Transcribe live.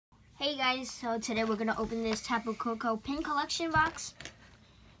Hey guys, so today we're gonna open this Tapu Koko pin collection box,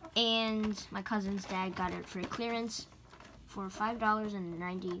 and my cousin's dad got it for clearance for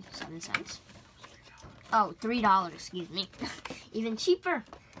 $5.97. Oh, $3, excuse me. Even cheaper.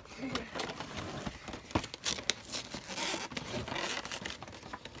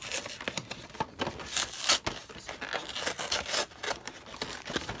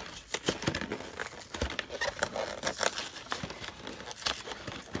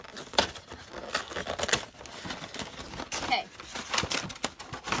 Okay.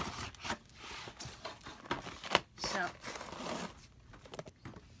 So,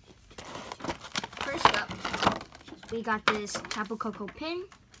 first up, we got this Tapu Koko pin.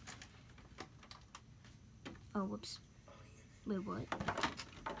 Oh, whoops. Wait, what?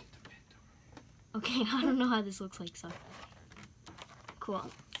 Okay, I don't know how this looks like, so. Cool.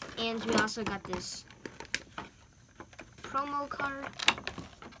 And we also got this promo card,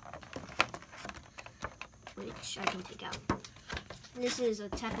 which I can take out. This is a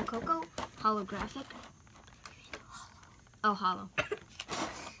Tapu Koko holographic. Oh, hollow.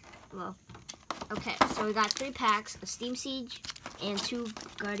 Well, okay, so we got 3 packs, a Steam Siege, and 2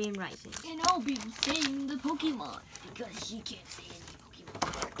 Guardian Rising. And I'll be saying the Pokemon because she can't say any Pokemon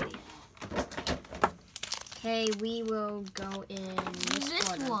correctly. Okay, we will go in This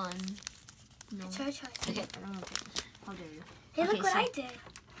order. one. No. It's her choice. Okay, I don't know. How dare you? Hey, look Okay, what so- I did.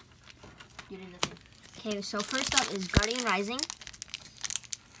 You did nothing. Okay, so first up is Guardian Rising.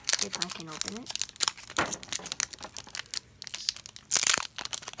 If I can open it.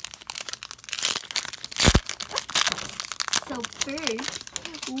 So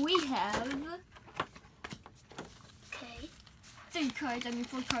first, we have Okay. 4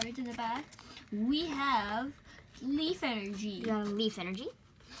 cards in the back. We have Leaf Energy, We got a Leaf Energy,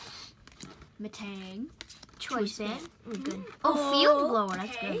 Metang, Choice Band, good. Oh, Oh, Field Blower,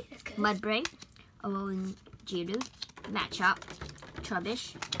 that's okay, good. that's good. Mudbray, Alolan Geodude, Matchop,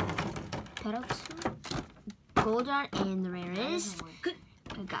 Trubbish, Petalux, Goldar, and the rare is Good.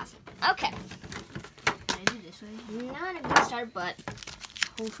 Gossip. Okay, Can I do this way? not a good start, but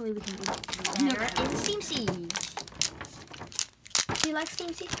hopefully we can do better in Steam Siege. Do you like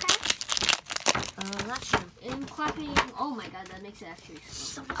Steam Siege packs? Not sure. And clapping. Oh my god, that makes it actually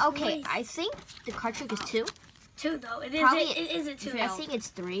so. So much Okay, noise. I think the card trick is 2. 2 though. It isn't. Probably- It isn't 2. I think it's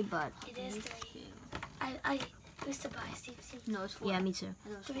 3, but It is 3. I used to buy Steam Siege. No, it's 4. yeah, me too. I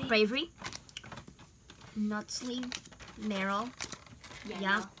know it's 3. Bravery, Nutsleaf, Meryl,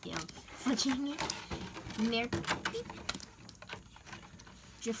 yeah, fudging it,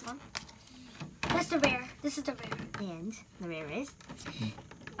 Driflon, That's the rare. This is the rare. and the rare is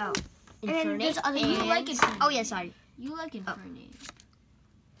oh, And then Infernape. there's other- and, you like Infernape. Oh yeah, sorry. You like Infernape.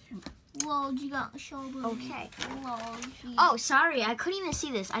 Lol, you got Shogun. Okay. Lol. Oh, sorry, I couldn't even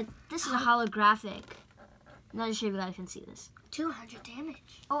see this. This is a holographic. I'm not sure if you guys can see this. 200 damage.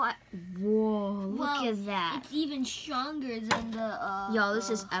 Oh, whoa! Look Well, at that. It's even stronger than the. Yo, this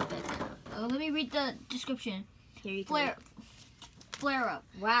is epic. Let me read the description. Here you Flare up.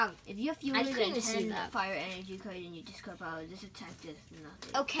 Wow. If you have fewer I than couldn't even see 10 that. fire energy card in your discard pile, this attack does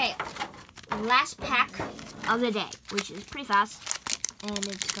nothing. Okay, last pack of the day, which is pretty fast, and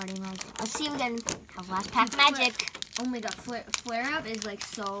it's Guardian Rising. Let's see if we can have last pack magic. Oh my god, flare up is like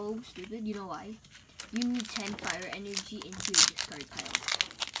so stupid. You know why? You need 10 fire energy into your discard pile,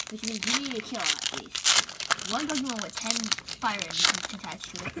 which means you need to kill at least one Pokemon with 10 fire energy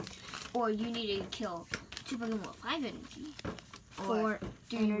attached to it, or you need to kill 2 Pokemon with 5 energy. 4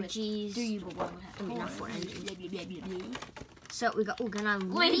 energies. 3, but 1 would have I mean, 4. not 4 energies. Blah, blah, blah, blah, blah. So we got gonna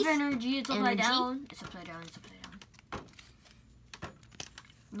Leaf leaf. energy, it's upside energy. down. It's upside down, it's upside down.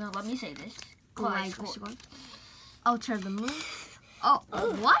 Now let me say this. Alter the moon. Oh,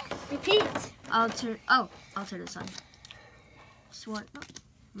 what? Repeat. Alter the sun. Sword.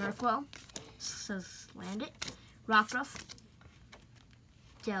 No. Murkrow. Slandit. Rockruff.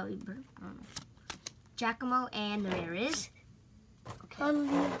 Delibird. I don't know. Giacomo, and the rare is.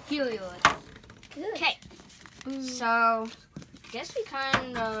 Helios. Good. Okay. So, I guess we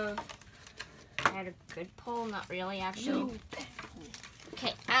kind of had a good pull. Not really, actually. No.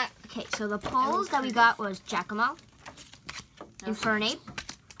 Okay. Okay. So the pulls that we got was Giacomo, Infernape,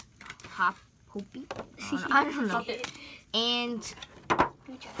 Hoppy. I don't know. And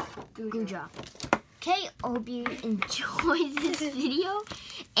Guja. Okay. I hope you enjoyed this video,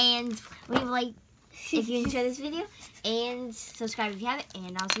 and leave a like if you enjoyed this video, and subscribe if you haven't.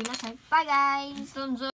 And I'll see you next time. Bye, guys. Thumbs up.